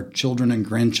if our children and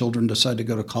grandchildren decide to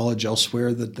go to college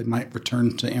elsewhere, that they might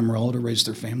return to Amarillo to raise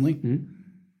their family. Mm-hmm.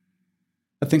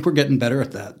 I think we're getting better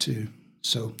at that, too.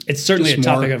 So it's certainly a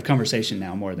topic of conversation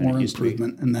now more than it used to be. More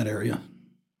improvement in that area.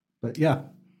 But yeah.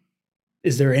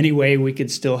 Is there any way we could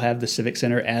still have the Civic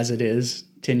Center as it is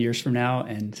 10 years from now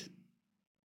and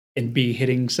be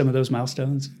hitting some of those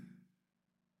milestones?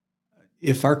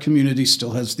 If our community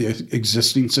still has the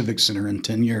existing Civic Center in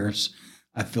 10 years,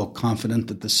 I feel confident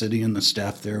that the city and the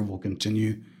staff there will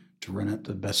continue to run it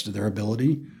to the best of their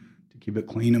ability, to keep it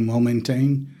clean and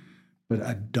well-maintained. But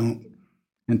I don't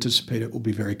anticipate it will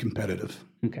be very competitive.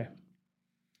 Okay.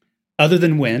 Other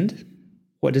than wind,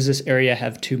 what does this area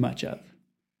have too much of?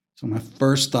 So my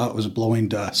first thought was blowing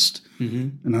dust.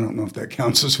 Mm-hmm. And I don't know if that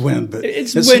counts as wind, but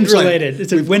it's wind related.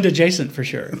 It's wind adjacent for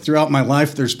sure. Throughout my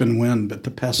life, there's been wind, but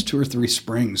the past 2 or 3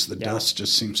 springs, the dust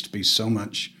just seems to be so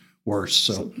much worse.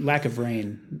 So lack of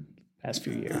rain past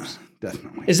few years.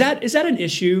 Definitely. Is that an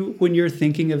issue when you're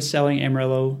thinking of selling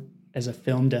Amarillo as a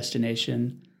film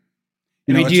destination?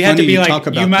 Do you have to be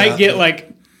like, you might get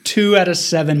like 2 out of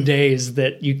 7 days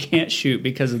that you can't shoot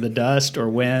because of the dust or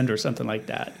wind or something like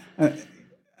that?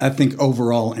 I think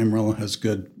overall Amarillo has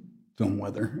good film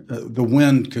weather. The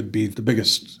wind could be the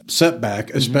biggest setback,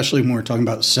 especially when we're talking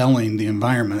about selling the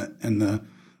environment and the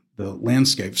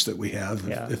landscapes that we have.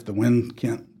 Yeah. If the wind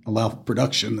can't allow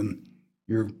production, then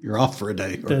you're off for a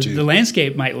day or two. The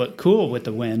landscape might look cool with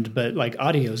the wind, but like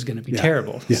audio is going to be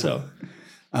terrible. Yeah. So,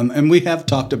 and we have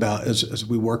talked about as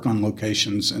we work on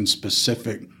locations and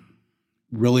specific,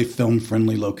 really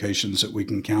film-friendly locations that we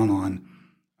can count on.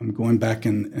 I'm going back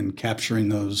and capturing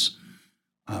those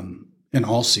in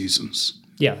all seasons.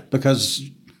 Yeah. Because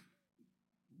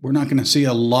we're not going to see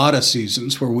a lot of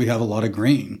seasons where we have a lot of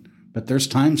green, but there's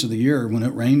times of the year when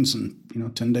it rains and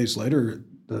 10 days later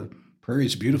the prairie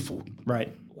is beautiful.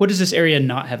 Right. What does this area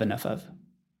not have enough of?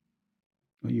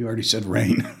 Well, you already said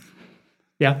rain.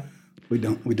 Yeah. We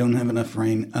don't have enough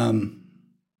rain.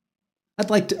 I'd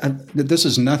like to. This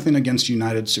is nothing against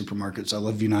United supermarkets. I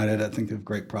love United. I think they have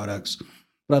great products,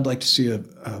 but I'd like to see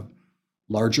a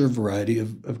larger variety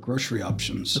of grocery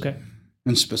options. Okay.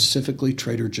 And specifically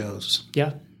Trader Joe's.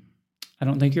 Yeah. I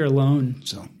don't think you're alone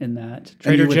in that.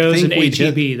 Trader And Joe's and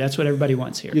H-E-B, that's what everybody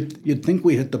wants here. You'd think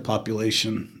we hit the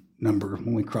population number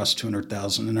when we cross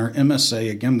 200,000. And our MSA,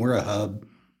 again, we're a hub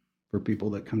for people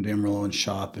that come to Amarillo and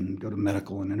shop and go to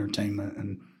medical and entertainment.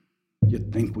 And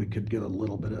you'd think we could get a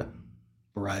little bit of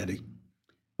variety.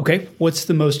 Okay. What's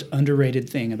the most underrated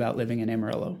thing about living in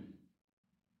Amarillo?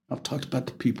 I've talked about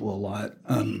the people a lot.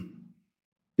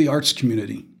 The arts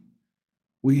community.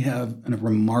 We have a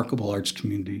remarkable arts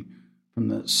community, from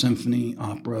the symphony,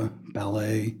 opera,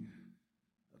 ballet,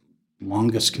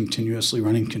 longest continuously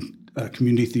running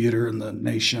community theater in the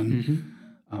nation,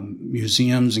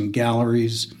 museums and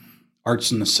galleries.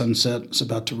 Arts in the Sunset is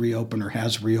about to reopen or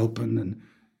has reopened. And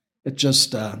it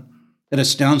just it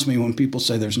astounds me when people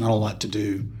say there's not a lot to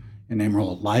do in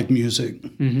Amarillo. Live music,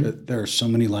 there are so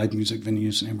many live music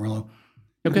venues in Amarillo.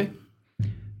 Okay.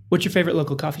 What's your favorite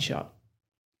local coffee shop?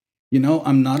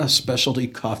 I'm not a specialty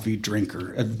coffee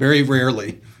drinker, very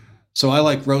rarely. So I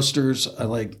like roasters. I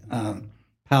like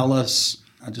Palace.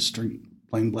 I just drink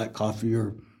plain black coffee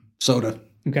or soda.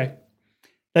 Okay.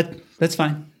 That's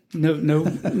fine.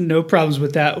 No problems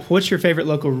with that. What's your favorite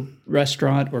local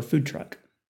restaurant or food truck?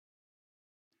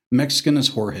 Mexican is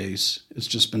Jorge's. It's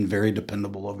just been very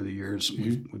dependable over the years.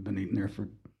 We've been eating there for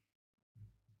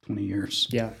 20 years.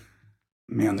 Yeah.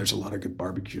 Man, there's a lot of good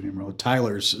barbecue in Amarillo.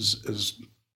 Tyler's is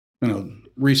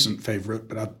recent favorite,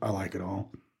 but I like it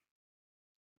all.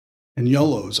 And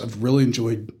Yolo's, I've really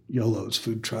enjoyed Yolo's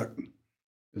food truck.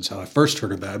 Is how I first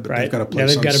heard of that, but they've got a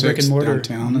place on 6th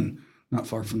downtown and not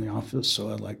far from the office, so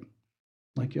I like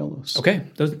Yolo's. Okay,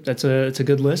 that's a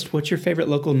good list. What's your favorite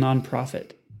local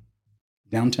nonprofit?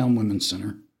 Downtown Women's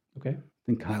Center. Okay.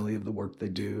 Think highly of the work they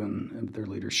do and their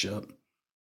leadership.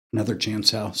 Another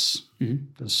Chance House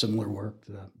does similar work.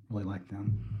 I really like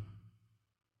them.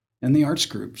 And the arts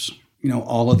groups.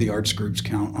 All of the arts groups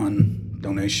count on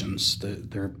donations.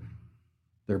 Their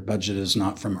budget is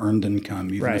not from earned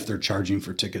income, even if they're charging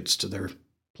for tickets to their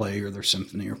play or their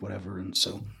symphony or whatever. And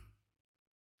so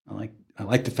I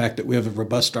like the fact that we have a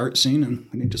robust art scene and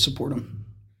we need to support them.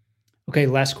 Okay,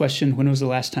 last question. When was the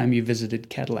last time you visited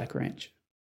Cadillac Ranch?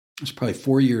 It was probably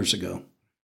 4 years ago.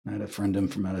 I had a friend in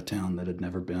from out of town that had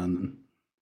never been,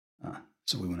 and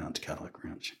so we went out to Cadillac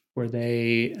Ranch. Were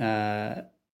they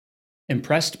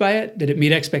impressed by it? Did it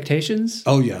meet expectations?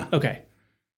 Oh, yeah. Okay.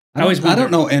 I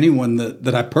don't know anyone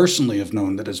that I personally have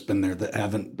known that has been there that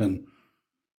haven't been,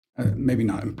 maybe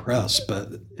not impressed, but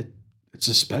it's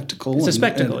a spectacle. It's a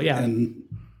spectacle, yeah. And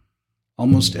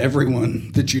almost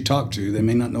everyone that you talk to, they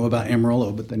may not know about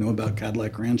Amarillo, but they know about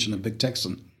Cadillac Ranch and a Big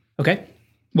Texan. Okay.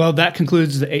 Well, that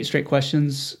concludes the 8 straight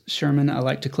questions. Sherman, I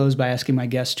like to close by asking my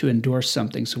guests to endorse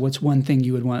something. So what's one thing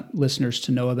you would want listeners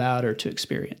to know about or to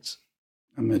experience?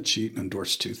 I'm going to cheat and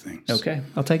endorse 2 things. Okay,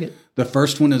 I'll take it. The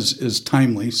first one is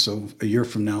timely, so a year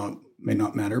from now it may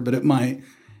not matter, but it might.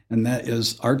 And that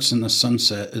is Arts in the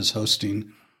Sunset is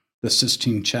hosting the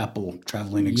Sistine Chapel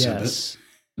traveling exhibit. Yes.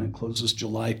 And it closes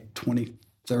July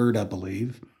 23rd, I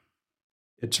believe.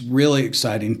 It's really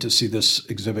exciting to see this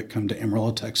exhibit come to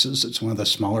Amarillo, Texas. It's one of the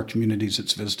smaller communities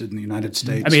it's visited in the United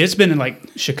States. I mean, it's been in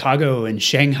like Chicago and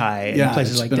Shanghai and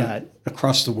places like that.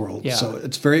 Across the world. Yeah. So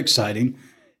it's very exciting.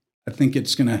 I think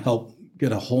it's going to help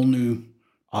get a whole new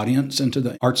audience into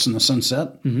the Arts in the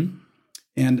Sunset. Mm-hmm.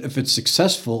 And if it's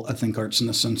successful, I think Arts in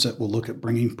the Sunset will look at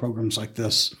bringing programs like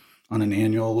this on an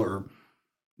annual or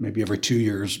maybe every 2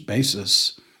 years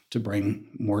basis to bring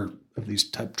more of these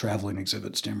type traveling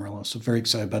exhibits to Amarillo. So very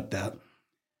excited about that.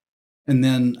 And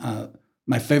then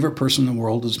my favorite person in the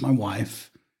world is my wife,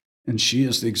 and she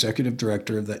is the executive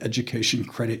director of the Education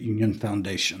Credit Union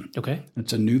Foundation. Okay.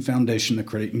 It's a new foundation the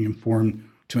credit union formed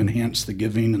to enhance the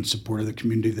giving and support of the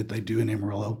community that they do in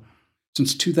Amarillo.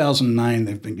 Since 2009,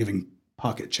 they've been giving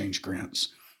pocket change grants.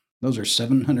 Those are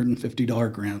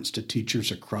 $750 grants to teachers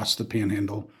across the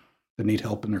Panhandle that need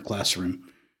help in their classroom,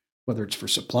 whether it's for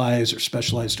supplies or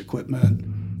specialized equipment,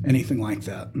 anything like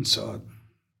that. And so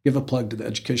give a plug to the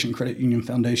Education Credit Union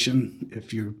Foundation.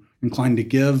 If you're inclined to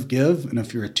give. And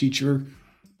if you're a teacher,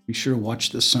 be sure to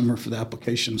watch this summer for the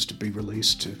applications to be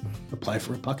released to apply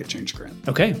for a pocket change grant.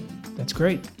 Okay, that's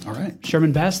great. All right.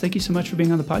 Sherman Bass, thank you so much for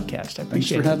being on the podcast. I appreciate it.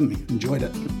 Thanks for having me. Enjoyed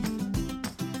it.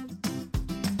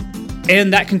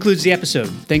 And that concludes the episode.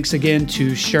 Thanks again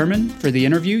to Sherman for the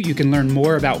interview. You can learn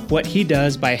more about what he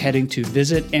does by heading to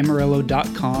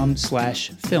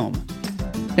visitamarillo.com/film.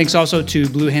 Thanks also to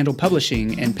Blue Handle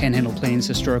Publishing and Panhandle Plains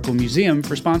Historical Museum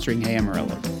for sponsoring Hey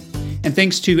Amarillo. And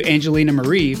thanks to Angelina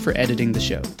Marie for editing the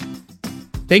show.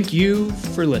 Thank you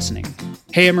for listening.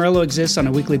 Hey Amarillo exists on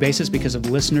a weekly basis because of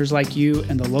listeners like you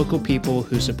and the local people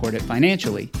who support it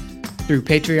financially through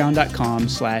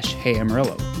patreon.com/Hey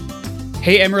Amarillo.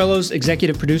 Hey Amarillo's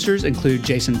executive producers include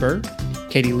Jason Burr,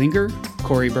 Katie Linger,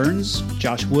 Corey Burns,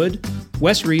 Josh Wood,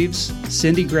 Wes Reeves,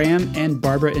 Cindy Graham, and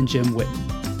Barbara and Jim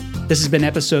Witten. This has been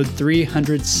episode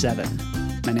 307.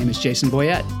 My name is Jason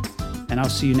Boyette, and I'll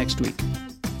see you next week.